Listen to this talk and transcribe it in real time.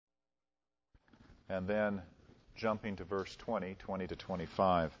and then jumping to verse 20 to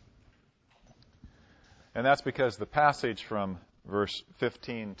 25. And that's because the passage from verse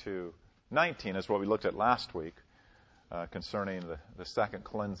 15 to 19 is what we looked at last week concerning the second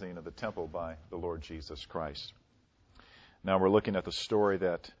cleansing of the temple by the Lord Jesus Christ. Now we're looking at the story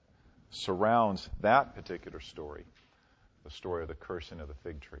that surrounds that particular story, the story of the cursing of the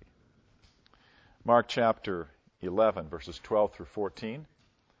fig tree. Mark chapter 11, verses 12 through 14,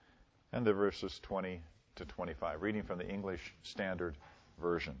 and the verses 20 to 25, reading from the English Standard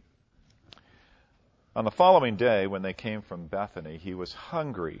Version. On the following day, when they came from Bethany, he was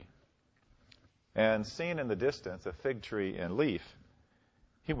hungry. And seeing in the distance a fig tree in leaf,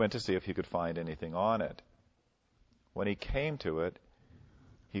 he went to see if he could find anything on it. When he came to it,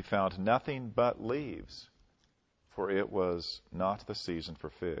 he found nothing but leaves, for it was not the season for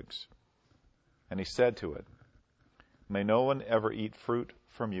figs. And he said to it, "May no one ever eat fruit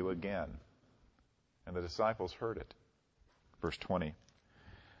from you again." And the disciples heard it. Verse 20.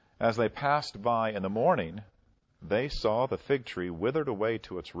 As they passed by in the morning, they saw the fig tree withered away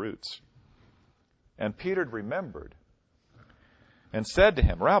to its roots. And Peter remembered and said to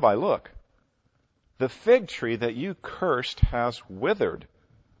him, "Rabbi, look, the fig tree that you cursed has withered."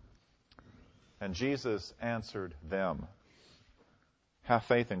 And Jesus answered them, "Have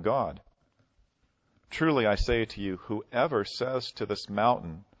faith in God. Truly I say to you, whoever says to this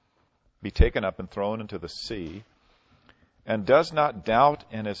mountain, 'Be taken up and thrown into the sea,' and does not doubt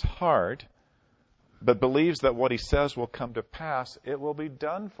in his heart, but believes that what he says will come to pass, it will be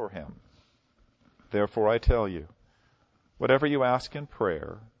done for him. Therefore I tell you, whatever you ask in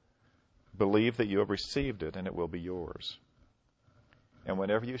prayer, believe that you have received it, and it will be yours. And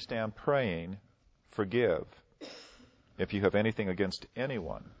whenever you stand praying, forgive if you have anything against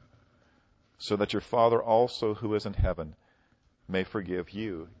anyone, so that your Father also who is in heaven may forgive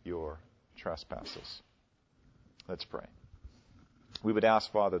you your trespasses." Let's pray. We would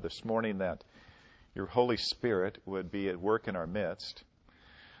ask, Father, this morning that your Holy Spirit would be at work in our midst,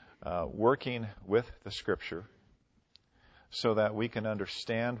 working with the Scripture, so that we can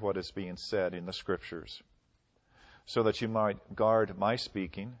understand what is being said in the Scriptures, so that you might guard my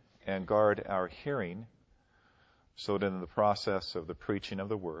speaking and guard our hearing, so that in the process of the preaching of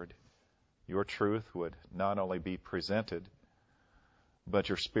the Word, your truth would not only be presented, but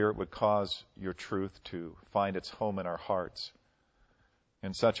your Spirit would cause your truth to find its home in our hearts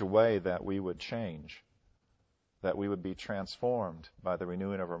in such a way that we would change, that we would be transformed by the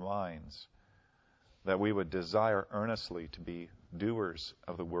renewing of our minds, that we would desire earnestly to be doers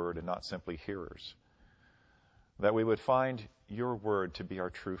of the Word and not simply hearers, that we would find your Word to be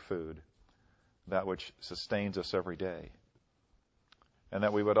our true food, that which sustains us every day, and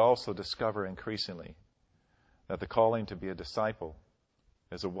that we would also discover increasingly that the calling to be a disciple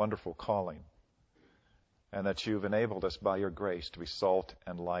is a wonderful calling, and that you've enabled us by your grace to be salt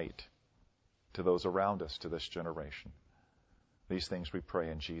and light to those around us, to this generation. These things we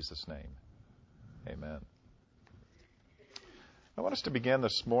pray in Jesus' name. Amen. I want us to begin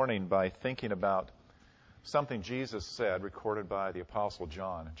this morning by thinking about something Jesus said, recorded by the Apostle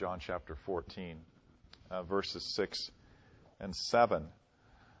John, John chapter 14, verses 6 and 7.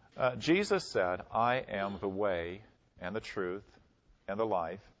 Jesus said, "I am the way and the truth and the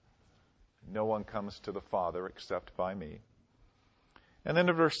life. No one comes to the Father except by me." And then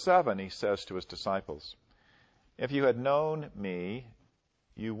in verse 7, he says to his disciples, "If you had known me,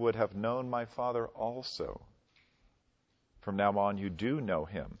 you would have known my Father also. From now on, you do know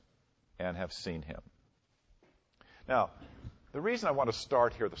him and have seen him." Now, the reason I want to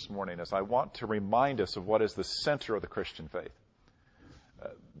start here this morning is I want to remind us of what is the center of the Christian faith.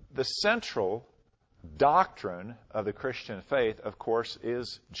 The central doctrine of the Christian faith, of course,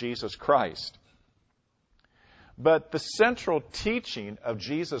 is Jesus Christ. But the central teaching of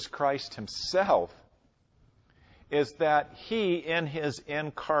Jesus Christ himself is that he, in his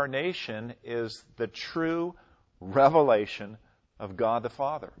incarnation, is the true revelation of God the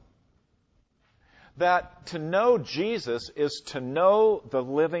Father. That to know Jesus is to know the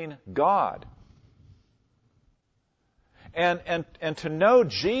living God. And to know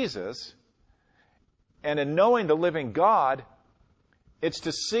Jesus, and in knowing the living God, it's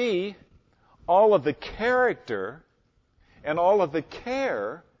to see all of the character and all of the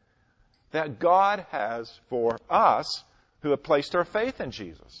care that God has for us who have placed our faith in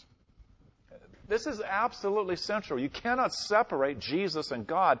Jesus. This is absolutely central. You cannot separate Jesus and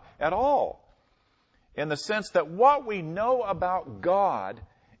God at all, in the sense that what we know about God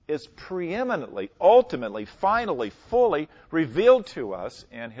is preeminently, ultimately, finally, fully revealed to us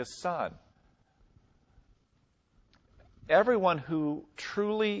in his Son. Everyone who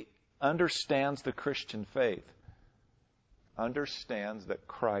truly understands the Christian faith understands that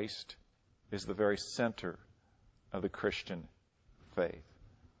Christ is the very center of the Christian faith.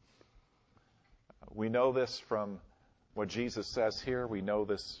 We know this from what Jesus says here. We know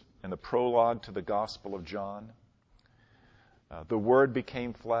this in the prologue to the Gospel of John. The Word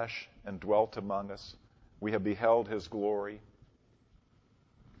became flesh and dwelt among us. We have beheld His glory.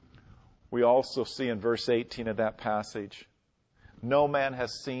 We also see in verse 18 of that passage, no man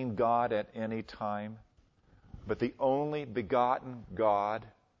has seen God at any time, but the only begotten God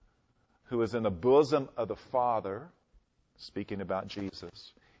who is in the bosom of the Father, speaking about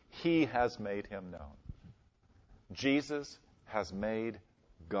Jesus, He has made Him known. Jesus has made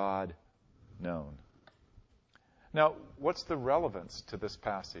God known. Now, what's the relevance to this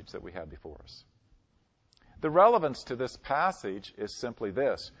passage that we have before us? The relevance to this passage is simply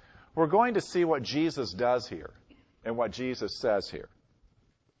this. We're going to see what Jesus does here and what Jesus says here.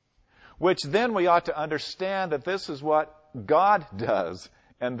 Which then we ought to understand that this is what God does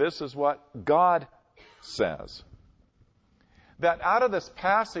and this is what God says. That out of this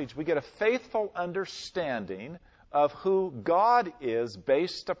passage we get a faithful understanding of who God is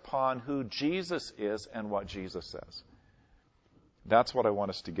based upon who Jesus is and what Jesus says. That's what I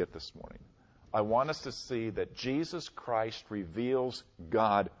want us to get this morning. I want us to see that Jesus Christ reveals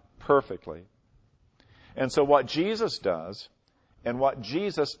God perfectly. And so what Jesus does and what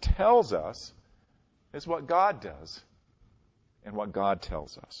Jesus tells us is what God does and what God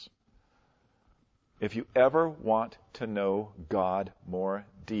tells us. If you ever want to know God more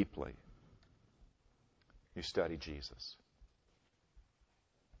deeply, you study Jesus.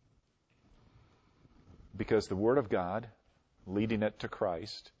 Because the Word of God, leading it to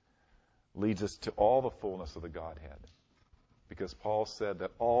Christ, leads us to all the fullness of the Godhead. Because Paul said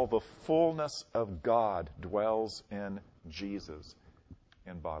that all the fullness of God dwells in Jesus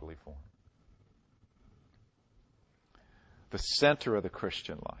in bodily form. The center of the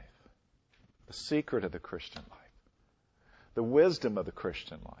Christian life, the secret of the Christian life, the wisdom of the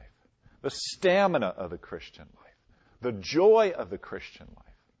Christian life, the stamina of the Christian life, the joy of the Christian life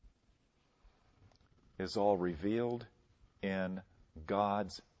is all revealed in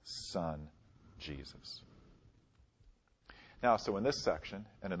God's Son, Jesus. Now, so in this section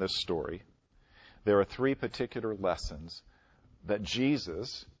and in this story, there are three particular lessons that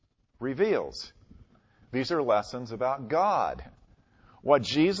Jesus reveals. These are lessons about God. What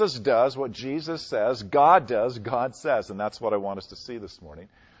Jesus does, what Jesus says, God does, God says. And that's what I want us to see this morning.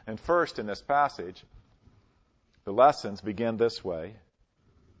 And first, in this passage, the lessons begin this way.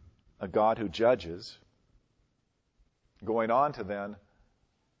 A God who judges. Going on to then,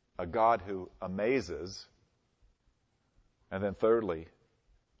 a God who amazes. And then thirdly,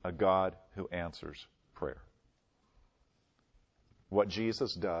 a God who answers prayer. What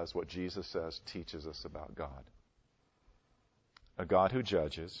Jesus does, what Jesus says, teaches us about God. A God who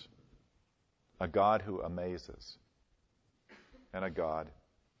judges, a God who amazes, and a God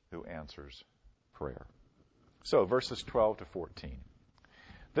who answers prayer. So, verses 12 to 14.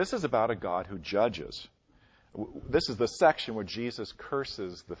 This is about a God who judges. This is the section where Jesus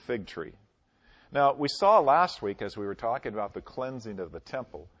curses the fig tree. Now, we saw last week, as we were talking about the cleansing of the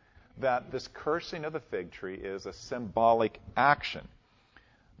temple, that this cursing of the fig tree is a symbolic action.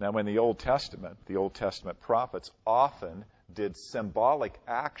 Now, in the Old Testament prophets often did symbolic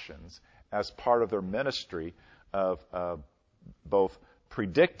actions as part of their ministry of both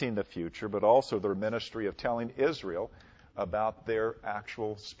predicting the future, but also their ministry of telling Israel about their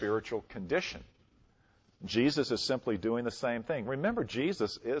actual spiritual condition. Jesus is simply doing the same thing. Remember,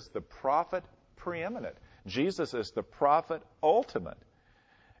 Jesus is the prophet preeminent. Jesus is the prophet ultimate.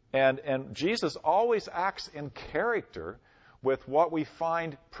 And Jesus always acts in character with what we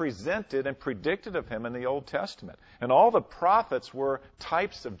find presented and predicted of him in the Old Testament. And all the prophets were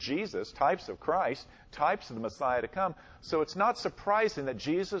types of Jesus, types of Christ, types of the Messiah to come. So it's not surprising that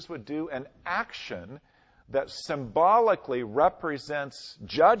Jesus would do an action that symbolically represents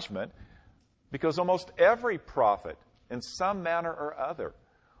judgment, because almost every prophet, in some manner or other,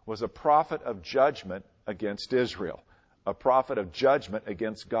 was a prophet of judgment against Israel, a prophet of judgment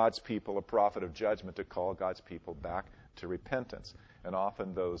against God's people, a prophet of judgment to call God's people back to repentance. And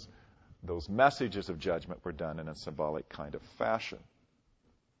often those messages of judgment were done in a symbolic kind of fashion.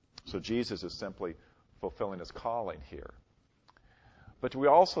 So Jesus is simply fulfilling his calling here. But we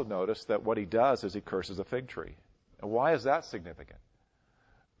also notice that what he does is he curses a fig tree. And why is that significant?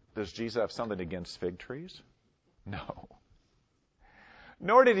 Does Jesus have something against fig trees? No.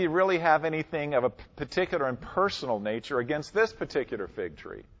 Nor did he really have anything of a particular and personal nature against this particular fig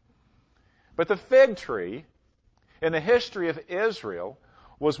tree. But the fig tree, in the history of Israel,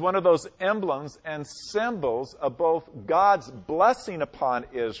 was one of those emblems and symbols of both God's blessing upon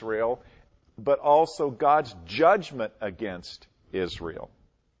Israel, but also God's judgment against Israel.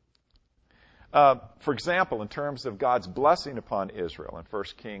 For example, in terms of God's blessing upon Israel, in 1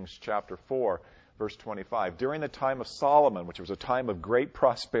 Kings chapter 4, verse 25, during the time of Solomon, which was a time of great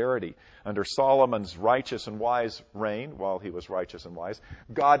prosperity, under Solomon's righteous and wise reign, while he was righteous and wise,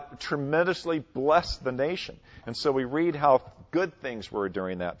 God tremendously blessed the nation. And so we read how good things were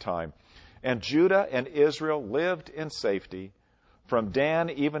during that time. And Judah and Israel lived in safety, from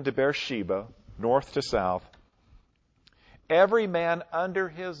Dan even to Beersheba, north to south, every man under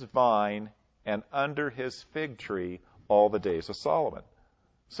his vine and under his fig tree all the days of Solomon.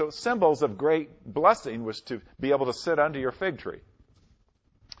 So symbols of great blessing was to be able to sit under your fig tree.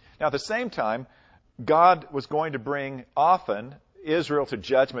 Now at the same time, God was going to bring often Israel to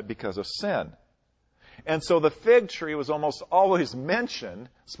judgment because of sin. And so the fig tree was almost always mentioned,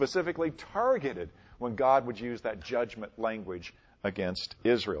 specifically targeted, when God would use that judgment language against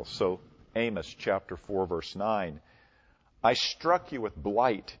Israel. So Amos chapter 4, verse 9, I struck you with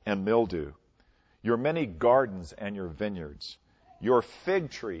blight and mildew, your many gardens and your vineyards, your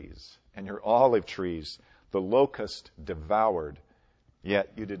fig trees and your olive trees, the locust devoured,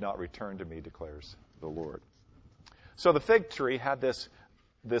 yet you did not return to me, declares the Lord. So the fig tree had this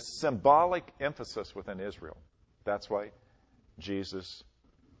symbolic emphasis within Israel. That's why Jesus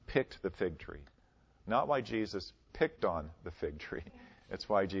picked the fig tree. Not why Jesus picked on the fig tree. It's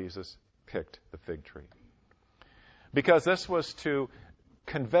why Jesus picked the fig tree. Because this was to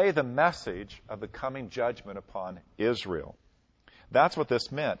convey the message of the coming judgment upon Israel. That's what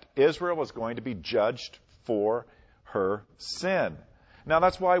this meant. Israel was going to be judged for her sin. Now,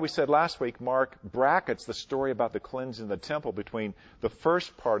 that's why we said last week Mark brackets the story about the cleansing of the temple between the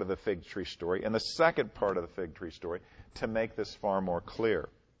first part of the fig tree story and the second part of the fig tree story to make this far more clear.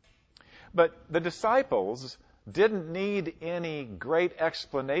 But the disciples didn't need any great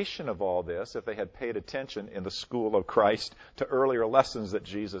explanation of all this if they had paid attention in the school of Christ to earlier lessons that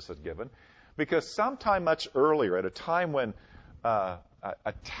Jesus had given. Because sometime much earlier, at a time when a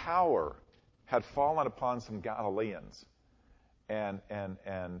tower had fallen upon some Galileans, and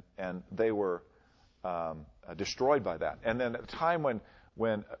they were destroyed by that. And then at a time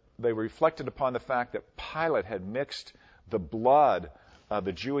when they reflected upon the fact that Pilate had mixed the blood of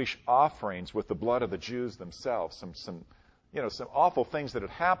the Jewish offerings with the blood of the Jews themselves, some awful things that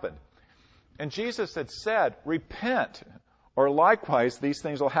had happened. And Jesus had said, repent, or likewise these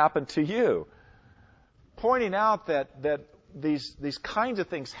things will happen to you. Pointing out that these kinds of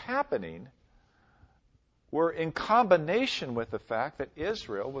things happening were in combination with the fact that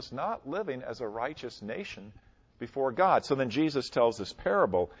Israel was not living as a righteous nation before God. So then Jesus tells this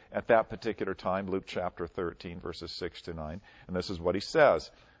parable at that particular time, Luke chapter 13, verses 6 to 9. And this is what he says.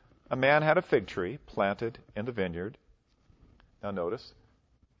 A man had a fig tree planted in the vineyard. Now notice,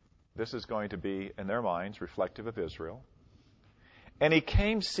 this is going to be, in their minds, reflective of Israel. And he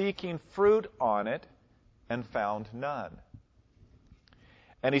came seeking fruit on it and found none.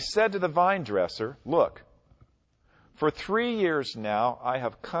 And he said to the vine dresser, look, for 3 years now I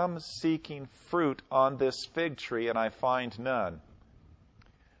have come seeking fruit on this fig tree, and I find none.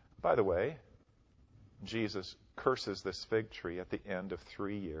 By the way, Jesus curses this fig tree at the end of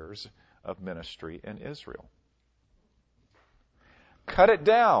 3 years of ministry in Israel. Cut it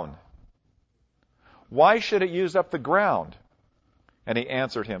down. Why should it use up the ground? And he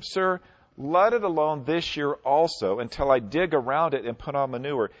answered him, Sir, let it alone this year also, until I dig around it and put on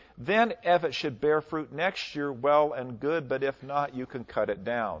manure. Then if it should bear fruit next year, well and good, but if not, you can cut it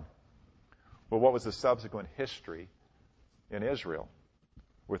down. Well, what was the subsequent history in Israel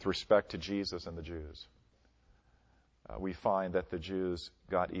with respect to Jesus and the Jews? We find that the Jews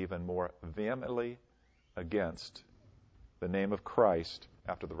got even more vehemently against the name of Christ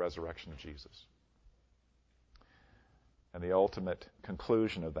after the resurrection of Jesus. And the ultimate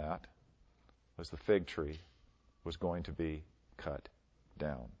conclusion of that was the fig tree was going to be cut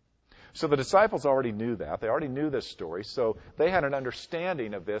down. So the disciples already knew that. They already knew this story. So they had an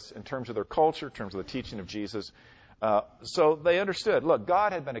understanding of this in terms of their culture, in terms of the teaching of Jesus. So they understood, look,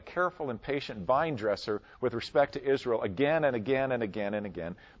 God had been a careful and patient vine dresser with respect to Israel again and again and again and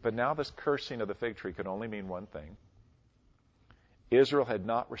again. But now this cursing of the fig tree could only mean one thing. Israel had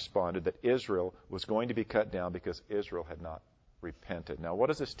not responded, that Israel was going to be cut down because Israel had not repented. Now, what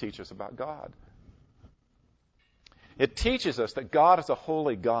does this teach us about God? It teaches us that God is a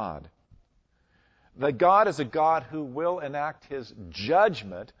holy God. That God is a God who will enact his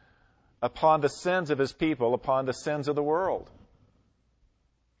judgment upon the sins of his people, upon the sins of the world.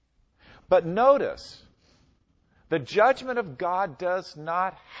 But notice The judgment of God does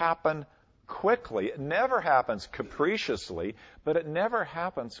not happen quickly. It never happens capriciously, but it never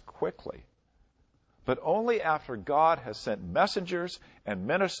happens quickly. But only after God has sent messengers and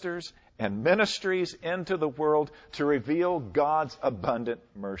ministers and ministries into the world to reveal God's abundant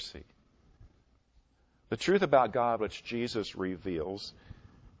mercy. The truth about God which Jesus reveals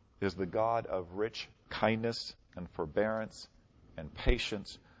is the God of rich kindness and forbearance and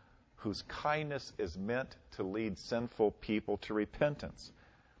patience, whose kindness is meant to lead sinful people to repentance.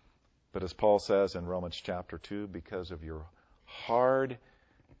 But as Paul says in Romans chapter 2, because of your hard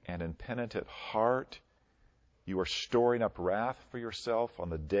and impenitent heart, you are storing up wrath for yourself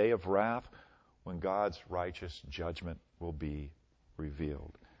on the day of wrath when God's righteous judgment will be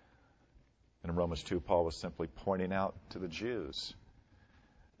revealed. And in Romans 2, Paul was simply pointing out to the Jews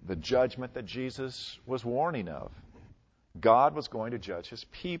the judgment that Jesus was warning of. God was going to judge his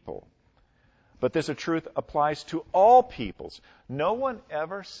people. But this truth applies to all peoples. No one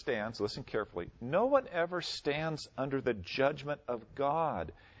ever stands, listen carefully, no one ever stands under the judgment of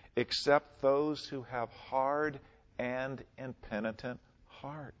God except those who have hard and impenitent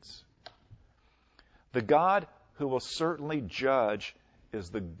hearts. The God who will certainly judge is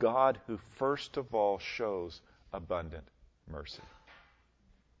the God who first of all shows abundant mercy.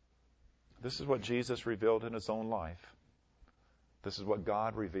 This is what Jesus revealed in his own life. This is what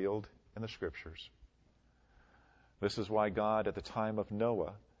God revealed in the Scriptures. This is why God, at the time of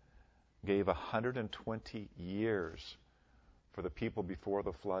Noah, gave 120 years for the people before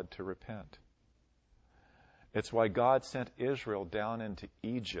the flood to repent. It's why God sent Israel down into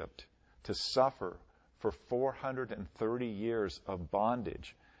Egypt to suffer for 430 years of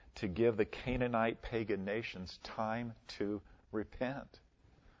bondage to give the Canaanite pagan nations time to repent.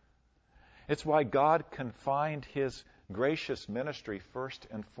 It's why God confined his gracious ministry first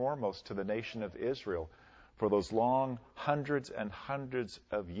and foremost to the nation of Israel for those long hundreds and hundreds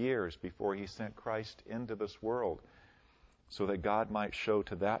of years before he sent Christ into this world, so that God might show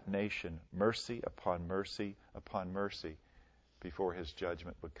to that nation mercy upon mercy upon mercy before his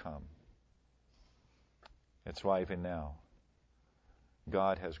judgment would come. It's why even now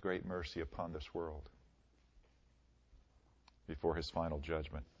God has great mercy upon this world before his final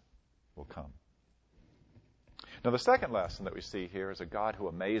judgment will come. Now, the second lesson that we see here is a God who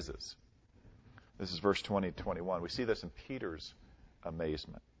amazes. This is verse 20 to 21. We see this in Peter's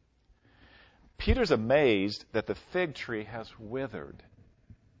amazement. Peter's amazed that the fig tree has withered.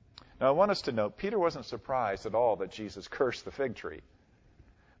 Now, I want us to note, Peter wasn't surprised at all that Jesus cursed the fig tree.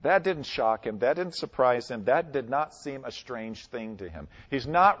 That didn't shock him. That didn't surprise him. That did not seem a strange thing to him. He's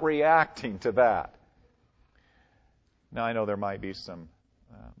not reacting to that. Now, I know there might be some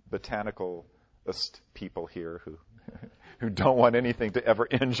botanicalist people here who don't want anything to ever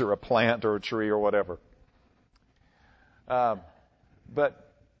injure a plant or a tree or whatever.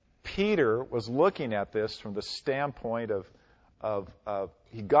 But Peter was looking at this from the standpoint of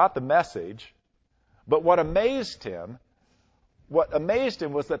he got the message, but what amazed him was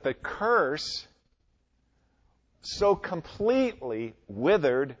that the curse so completely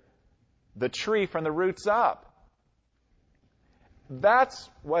withered the tree from the roots up. That's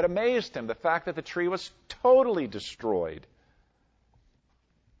what amazed him, the fact that the tree was totally destroyed.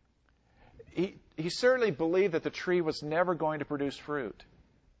 He certainly believed that the tree was never going to produce fruit.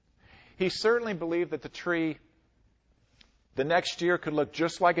 He certainly believed that the tree the next year could look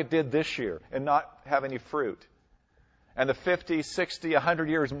just like it did this year and not have any fruit. And the 50, 60, 100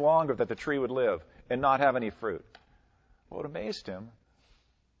 years longer that the tree would live and not have any fruit. What amazed him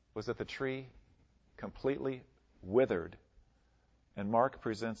was that the tree completely withered. And Mark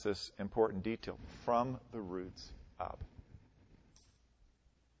presents this important detail: from the roots up.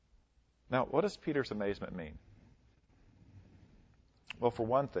 Now, what does Peter's amazement mean? Well, for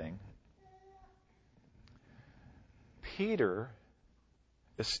one thing, Peter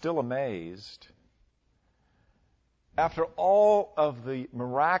is still amazed after all of the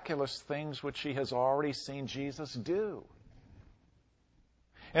miraculous things which he has already seen Jesus do.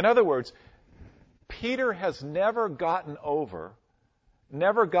 In other words, Peter has never gotten over,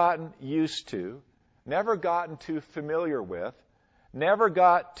 never gotten used to, never gotten too familiar with, never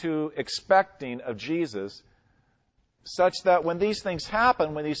got too expecting of Jesus, such that when these things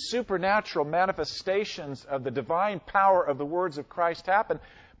happen, when these supernatural manifestations of the divine power of the words of Christ happen,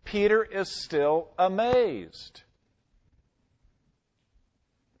 Peter is still amazed.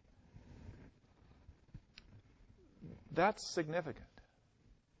 That's significant.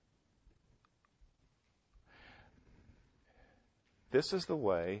 This is the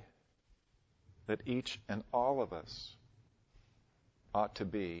way that each and all of us ought to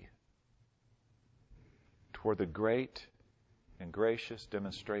be toward the great and gracious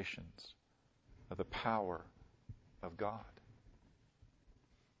demonstrations of the power of God.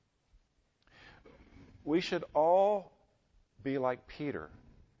 We should all be like Peter,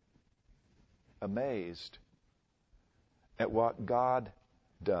 amazed at what God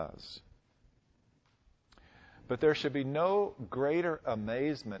does. But there should be no greater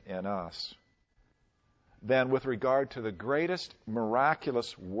amazement in us than with regard to the greatest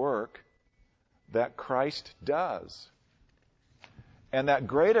miraculous work that Christ does. And that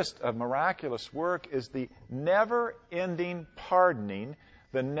greatest of miraculous work is the never-ending pardoning,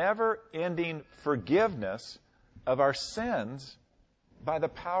 the never-ending forgiveness of our sins by the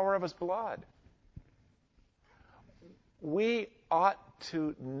power of His blood. We ought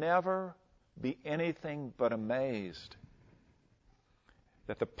to never be anything but amazed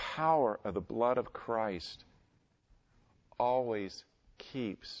that the power of the blood of Christ always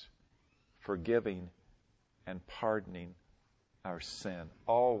keeps forgiving and pardoning our sin,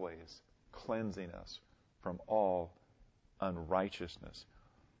 always cleansing us from all unrighteousness,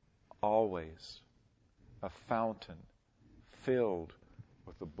 always a fountain filled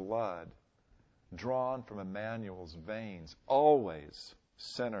with the blood drawn from Emmanuel's veins, always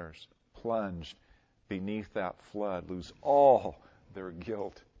sinners plunged beneath that flood lose all their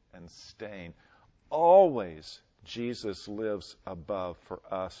guilt and stain. Always Jesus lives above for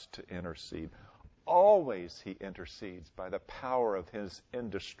us to intercede. Always He intercedes by the power of His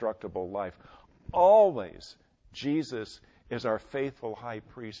indestructible life. Always Jesus is our faithful high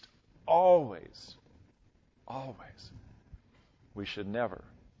priest. Always. Always. We should never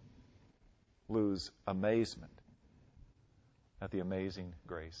lose amazement at the amazing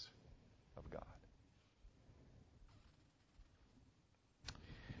grace of God.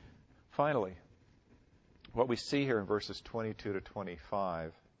 Finally, what we see here in verses 22 to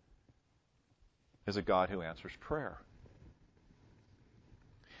 25 is a God who answers prayer.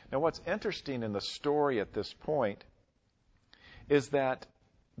 Now, what's interesting in the story at this point is that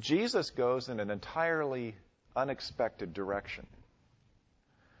Jesus goes in an entirely unexpected direction.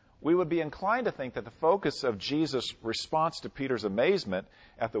 We would be inclined to think that the focus of Jesus' response to Peter's amazement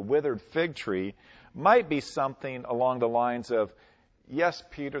at the withered fig tree might be something along the lines of, yes,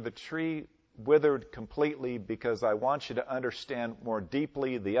 Peter, the tree withered completely because I want you to understand more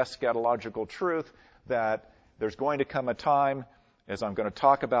deeply the eschatological truth that there's going to come a time, as I'm going to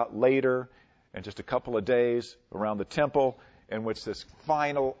talk about later in just a couple of days around the temple, in which this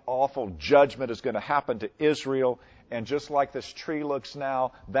final awful judgment is going to happen to Israel. And just like this tree looks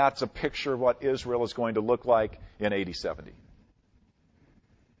now, that's a picture of what Israel is going to look like in AD 70.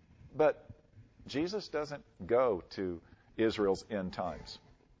 But Jesus doesn't go to Israel's end times.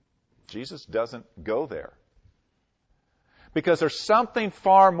 Jesus doesn't go there. Because there's something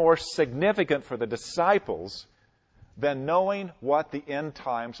far more significant for the disciples than knowing what the end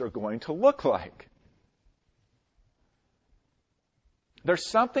times are going to look like. There's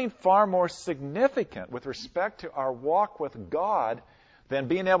something far more significant with respect to our walk with God than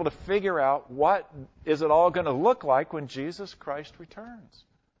being able to figure out what is it all going to look like when Jesus Christ returns.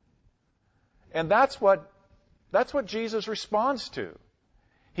 And that's what Jesus responds to.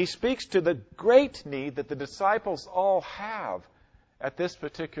 He speaks to the great need that the disciples all have at this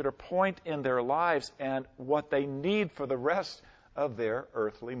particular point in their lives and what they need for the rest of their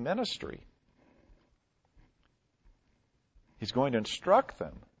earthly ministry. He's going to instruct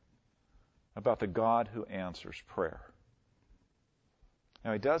them about the God who answers prayer.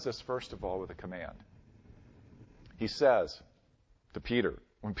 Now, he does this, first of all, with a command. He says to Peter,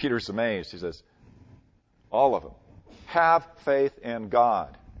 when Peter's amazed, he says, all of them, have faith in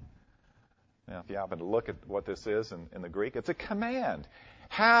God. Now, if you happen to look at what this is in the Greek, it's a command.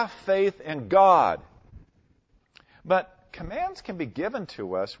 Have faith in God. But commands can be given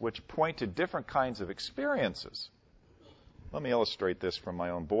to us which point to different kinds of experiences. Let me illustrate this from my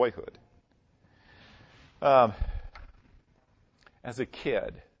own boyhood. As a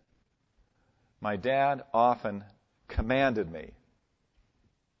kid, my dad often commanded me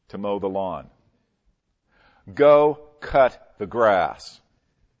to mow the lawn. Go cut the grass.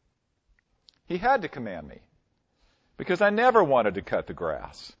 He had to command me because I never wanted to cut the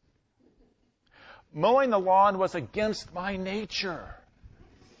grass. Mowing the lawn was against my nature.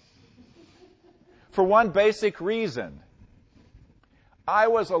 For one basic reason. I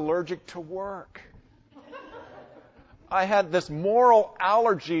was allergic to work. I had this moral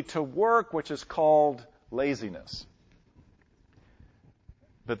allergy to work, which is called laziness.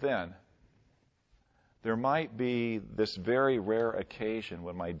 But then, there might be this very rare occasion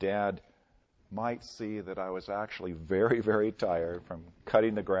when my dad might see that I was actually very, very tired from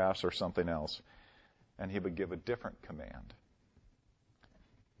cutting the grass or something else. and he would give a different command.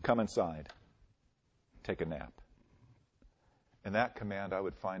 Come inside. Take a nap. And that command I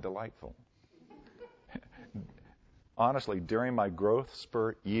would find delightful. Honestly, during my growth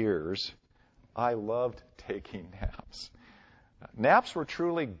spurt years, I loved taking naps. Naps were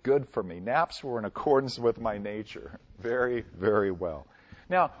truly good for me. Naps were in accordance with my nature very, very well.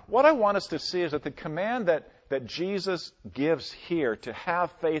 Now, what I want us to see is that the command that Jesus gives here to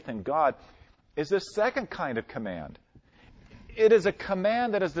have faith in God is this second kind of command. It is a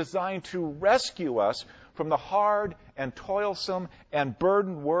command that is designed to rescue us from the hard and toilsome and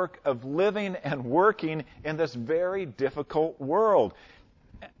burdened work of living and working in this very difficult world.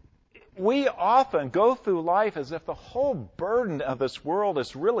 We often go through life as if the whole burden of this world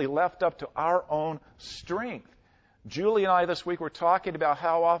is really left up to our own strength. Julie and I this week were talking about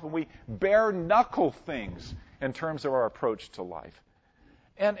how often we bare-knuckle things in terms of our approach to life.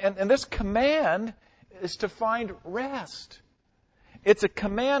 And this command is to find rest. It's a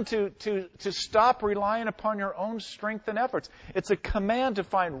command to stop relying upon your own strength and efforts. It's a command to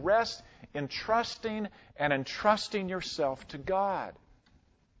find rest in trusting and entrusting yourself to God.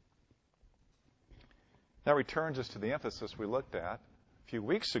 That returns us to the emphasis we looked at a few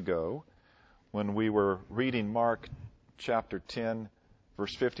weeks ago when we were reading Mark chapter 10,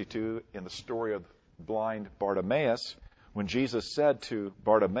 verse 52 in the story of blind Bartimaeus, when Jesus said to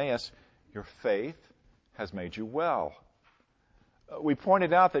Bartimaeus, "Your faith has made you well." We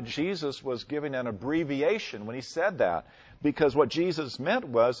pointed out that Jesus was giving an abbreviation when he said that, because what Jesus meant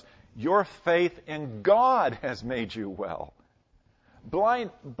was, your faith in God has made you well.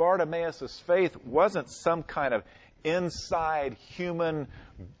 Blind Bartimaeus' faith wasn't some kind of inside human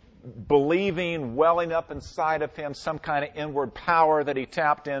believing welling up inside of him, some kind of inward power that he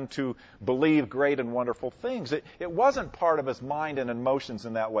tapped into believe great and wonderful things. It wasn't part of his mind and emotions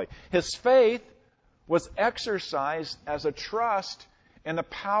in that way. His faith was exercised as a trust in the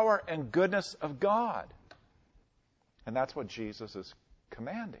power and goodness of God. And that's what Jesus is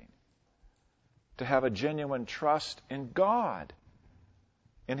commanding. To have a genuine trust in God,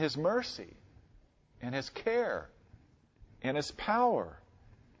 in His mercy, in His care, in His power,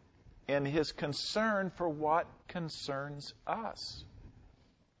 in His concern for what concerns us.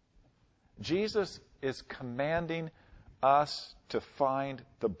 Jesus is commanding us to find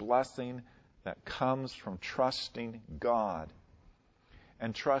the blessing that comes from trusting God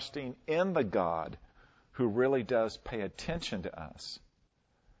and trusting in the God who really does pay attention to us,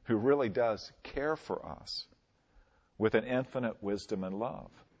 who really does care for us with an infinite wisdom and love.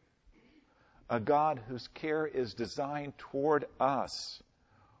 A God whose care is designed toward us,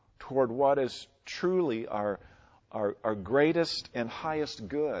 toward what is truly our greatest and highest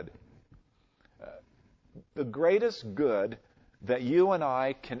good. The greatest good that you and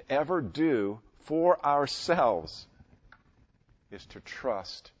I can ever do for ourselves is to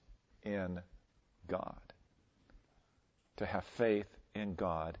trust in God, to have faith in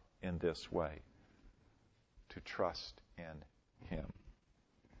God in this way, to trust in Him.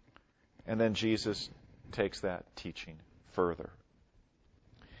 And then Jesus takes that teaching further.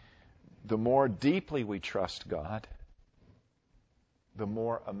 The more deeply we trust God, the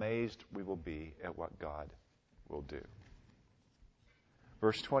more amazed we will be at what God will do.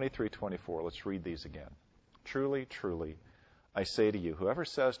 Verse 23-24, let's read these again. Truly, truly, I say to you, whoever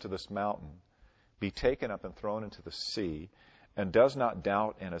says to this mountain, be taken up and thrown into the sea, and does not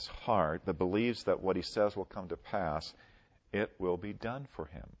doubt in his heart, but believes that what he says will come to pass, it will be done for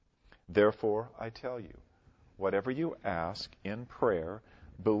him. Therefore, I tell you, whatever you ask in prayer,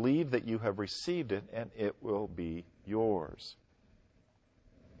 believe that you have received it, and it will be yours.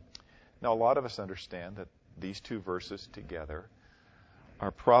 Now, a lot of us understand that these two verses together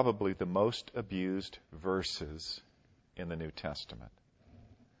are probably the most abused verses in the New Testament.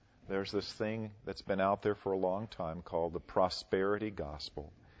 There's this thing that's been out there for a long time called the prosperity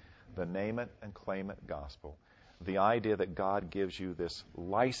gospel, the name it and claim it gospel. The idea that God gives you this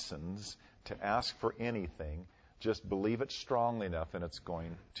license to ask for anything, just believe it strongly enough and it's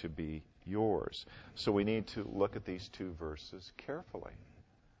going to be yours. So we need to look at these two verses carefully.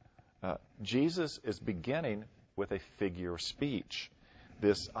 Jesus is beginning with a figure of speech,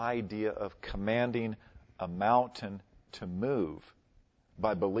 this idea of commanding a mountain to move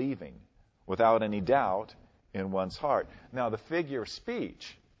by believing without any doubt in one's heart. Now, the figure of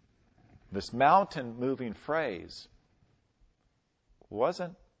speech, this mountain-moving phrase,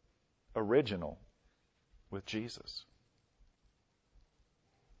 wasn't original with Jesus.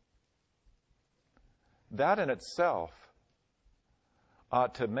 That in itself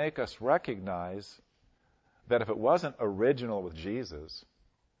ought to make us recognize that if it wasn't original with Jesus,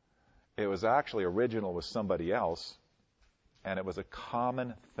 It was actually original with somebody else, and it was a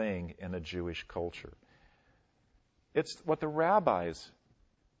common thing in the Jewish culture. It's what the rabbis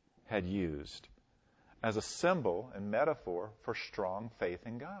had used as a symbol and metaphor for strong faith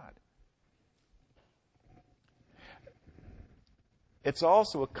in God. It's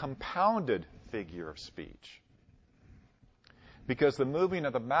also a compounded figure of speech, because the moving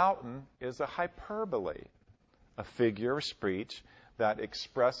of the mountain is a hyperbole, a figure of speech that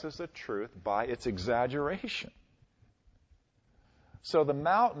expresses the truth by its exaggeration. So the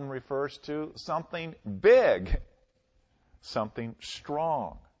mountain refers to something big, something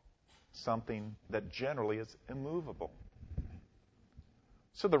strong, something that generally is immovable.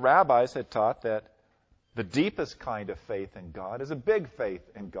 So the rabbis had taught that the deepest kind of faith in God is a big faith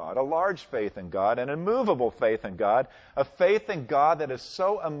in God, a large faith in God, an immovable faith in God, a faith in God that is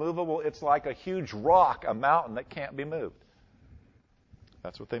so immovable it's like a huge rock, a mountain that can't be moved.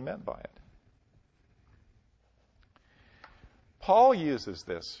 That's what they meant by it. Paul uses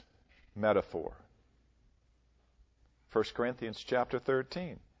this metaphor. 1 Corinthians chapter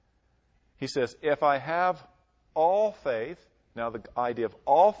 13. He says, if I have all faith, now the idea of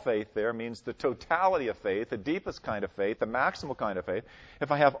all faith there means the totality of faith, the deepest kind of faith, the maximal kind of faith.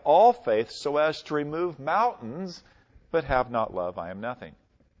 If I have all faith so as to remove mountains, but have not love, I am nothing.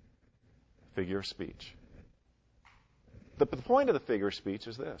 Figure of speech. The point of the figure of speech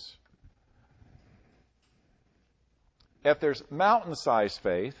is this. If there's mountain-sized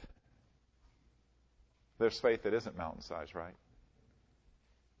faith, there's faith that isn't mountain-sized, right?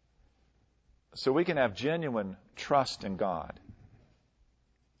 So we can have genuine trust in God.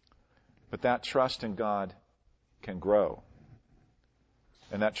 But that trust in God can grow.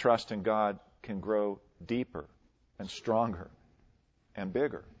 And that trust in God can grow deeper and stronger and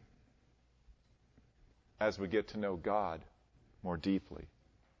bigger as we get to know God more deeply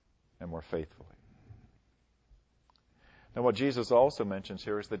and more faithfully. Now, what Jesus also mentions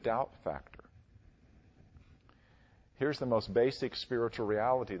here is the doubt factor. Here's the most basic spiritual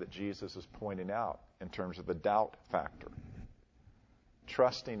reality that Jesus is pointing out in terms of the doubt factor.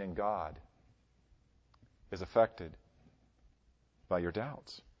 Trusting in God is affected by your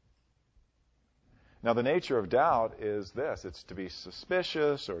doubts. Now, the nature of doubt is this. It's to be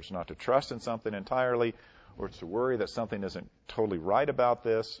suspicious, or it's not to trust in something entirely, or it's to worry that something isn't totally right about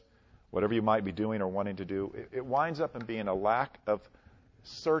this, whatever you might be doing or wanting to do. It winds up in being a lack of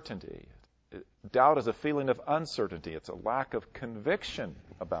certainty. Doubt is a feeling of uncertainty. It's a lack of conviction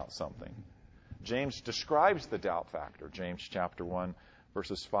about something. James describes the doubt factor. James chapter 1,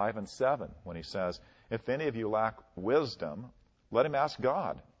 verses 5 and 7, when he says, if any of you lack wisdom, let him ask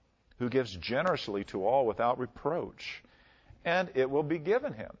God, who gives generously to all without reproach, and it will be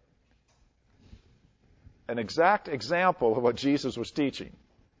given him. An exact example of what Jesus was teaching.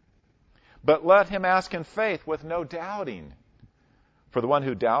 But let him ask in faith with no doubting. For the one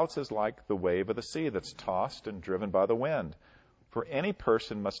who doubts is like the wave of the sea that's tossed and driven by the wind. For any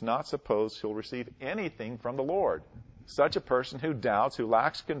person must not suppose he'll receive anything from the Lord. Such a person who doubts, who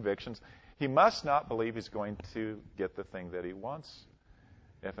lacks convictions, he must not believe he's going to get the thing that he wants,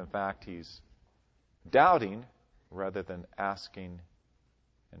 if in fact he's doubting rather than asking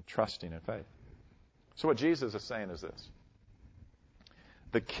and trusting in faith. So what Jesus is saying is this.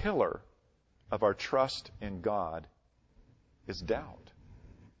 The killer of our trust in God is doubt.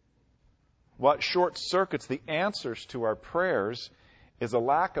 What short circuits the answers to our prayers is a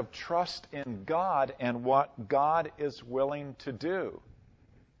lack of trust in God and what God is willing to do.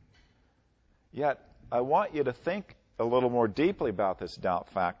 Yet, I want you to think a little more deeply about this doubt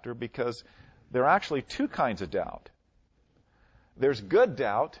factor, because there are actually two kinds of doubt. There's good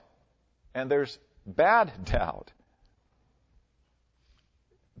doubt and there's bad doubt.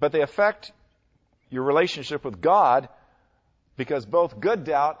 But they affect your relationship with God, because both good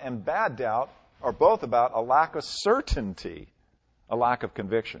doubt and bad doubt are both about a lack of certainty, a lack of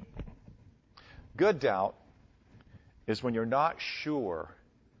conviction. Good doubt is when you're not sure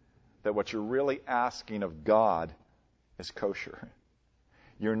that what you're really asking of God is kosher.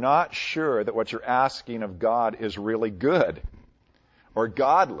 You're not sure that what you're asking of God is really good or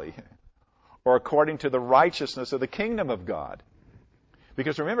godly or according to the righteousness of the kingdom of God.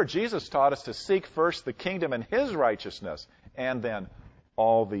 Because remember, Jesus taught us to seek first the kingdom and his righteousness, and then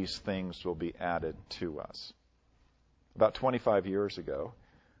all these things will be added to us. About 25 years ago,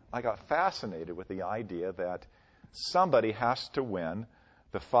 I got fascinated with the idea that somebody has to win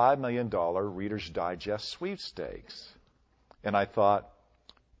the $5 million Reader's Digest sweepstakes. And I thought,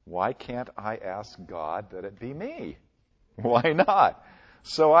 why can't I ask God that it be me? Why not?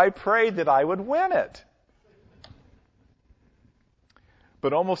 So I prayed that I would win it.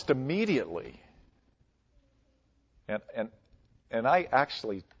 But almost immediately, and I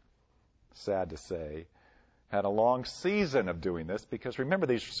actually, sad to say, had a long season of doing this, because remember,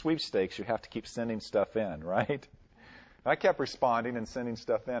 these sweepstakes, you have to keep sending stuff in, right? I kept responding and sending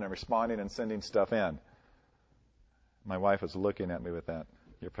stuff in and responding and sending stuff in. My wife was looking at me with that,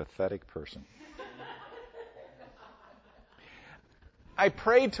 "You're a pathetic person." I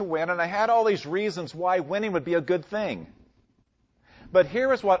prayed to win, and I had all these reasons why winning would be a good thing. But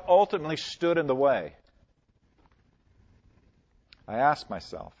here is what ultimately stood in the way. I asked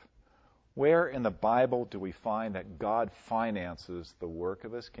myself, where in the Bible do we find that God finances the work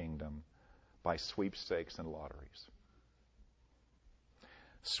of His kingdom by sweepstakes and lotteries?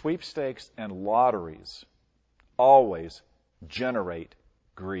 Sweepstakes and lotteries always generate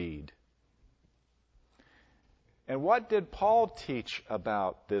greed. And what did Paul teach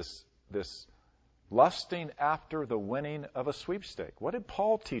about this lusting after the winning of a sweepstake? What did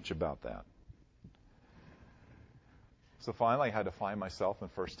Paul teach about that? So finally, I had to find myself in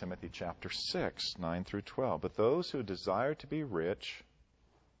 1 Timothy chapter 6, 9 through 12. But those who desire to be rich,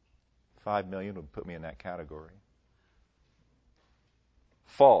 5 million would put me in that category,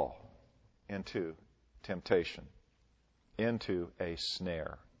 fall into temptation, into a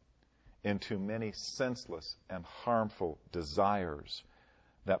snare, into many senseless and harmful desires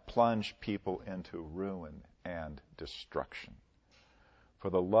that plunge people into ruin and destruction. For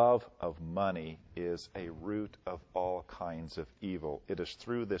the love of money is a root of all kinds of evil. It is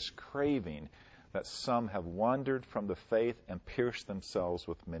through this craving that some have wandered from the faith and pierced themselves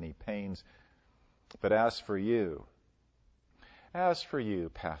with many pains. But as for you,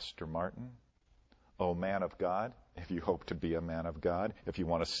 Pastor Martin, O man of God, if you hope to be a man of God, if you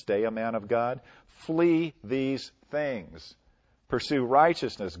want to stay a man of God, flee these things. Pursue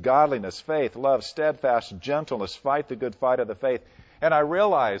righteousness, godliness, faith, love, steadfast, gentleness. Fight the good fight of the faith. And I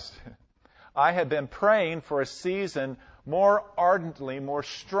realized I had been praying for a season more ardently, more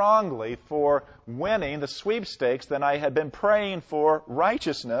strongly for winning the sweepstakes than I had been praying for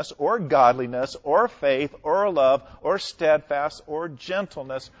righteousness or godliness or faith or love or steadfast or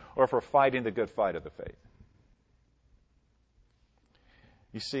gentleness or for fighting the good fight of the faith.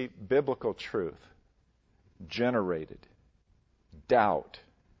 You see, biblical truth generated doubt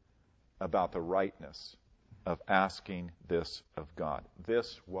about the rightness of asking this of God.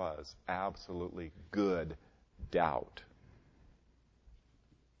 This was absolutely good doubt.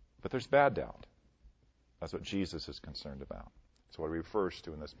 But there's bad doubt. That's what Jesus is concerned about. That's what he refers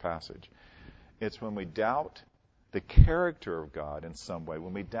to in this passage. It's when we doubt the character of God in some way,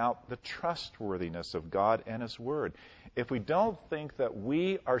 when we doubt the trustworthiness of God and His Word. If we don't think that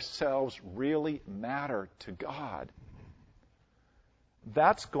we ourselves really matter to God,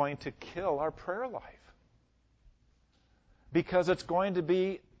 that's going to kill our prayer life. Because it's going to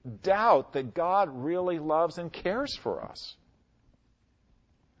be doubt that God really loves and cares for us.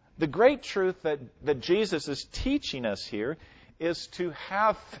 The great truth that Jesus is teaching us here is to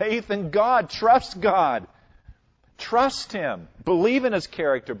have faith in God. Trust God. Trust Him. Believe in His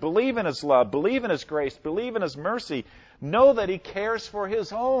character. Believe in His love. Believe in His grace. Believe in His mercy. Know that He cares for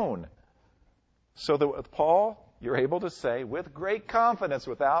His own. So that with Paul, you're able to say with great confidence,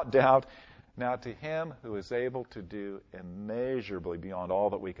 without doubt, now to Him who is able to do immeasurably beyond all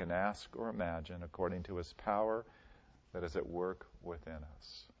that we can ask or imagine, according to His power that is at work within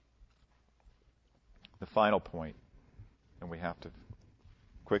us. The final point, and we have to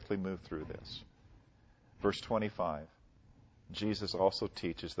quickly move through this. Verse 25, Jesus also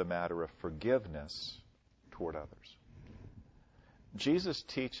teaches the matter of forgiveness toward others. Jesus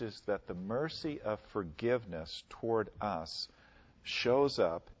teaches that the mercy of forgiveness toward us shows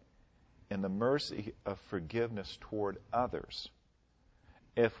up in the mercy of forgiveness toward others.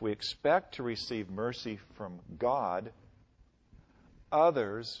 If we expect to receive mercy from God,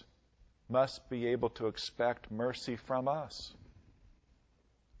 others must be able to expect mercy from us.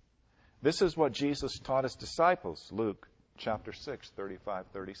 This is what Jesus taught His disciples, Luke chapter 6, 35,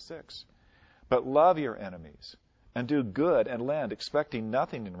 36. But love your enemies, and do good, and lend, expecting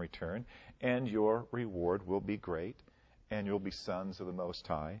nothing in return, and your reward will be great, and you'll be sons of the Most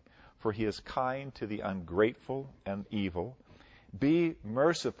High. For He is kind to the ungrateful and evil. Be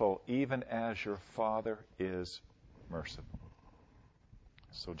merciful, even as your Father is merciful.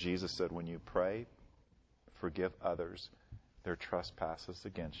 So Jesus said, when you pray, forgive others their trespasses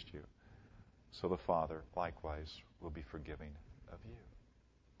against you. So the Father likewise will be forgiving of you.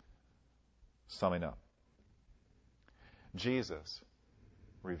 Summing up, Jesus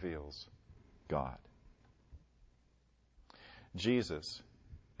reveals God. Jesus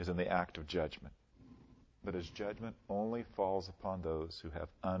is in the act of judgment. but his judgment only falls upon those who have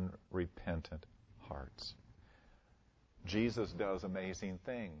unrepentant hearts. Jesus does amazing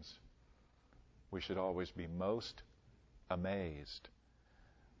things. We should always be most amazed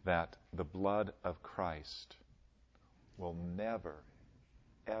that the blood of Christ will never,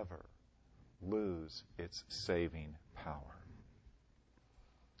 ever lose its saving power.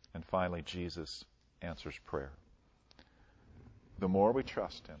 And finally, Jesus answers prayer. The more we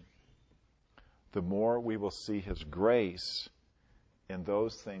trust him, the more we will see his grace in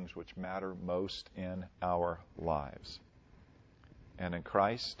those things which matter most in our lives. And in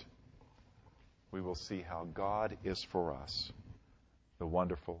Christ, we will see how God is for us, the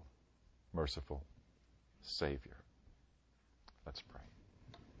wonderful, merciful Savior. Let's pray.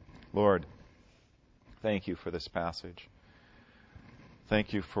 Lord, thank you for this passage.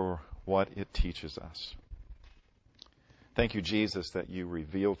 Thank you for what it teaches us. Thank you, Jesus, that you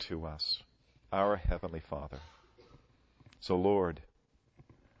reveal to us our Heavenly Father. So, Lord,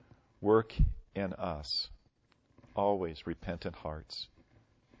 work in us always repentant hearts.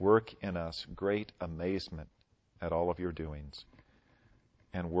 Work in us great amazement at all of your doings.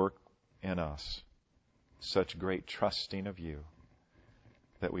 And work in us such great trusting of you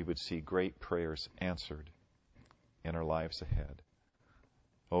that we would see great prayers answered in our lives ahead.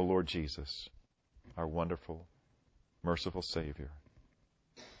 O Lord Jesus, our wonderful, merciful Savior.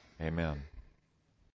 Amen.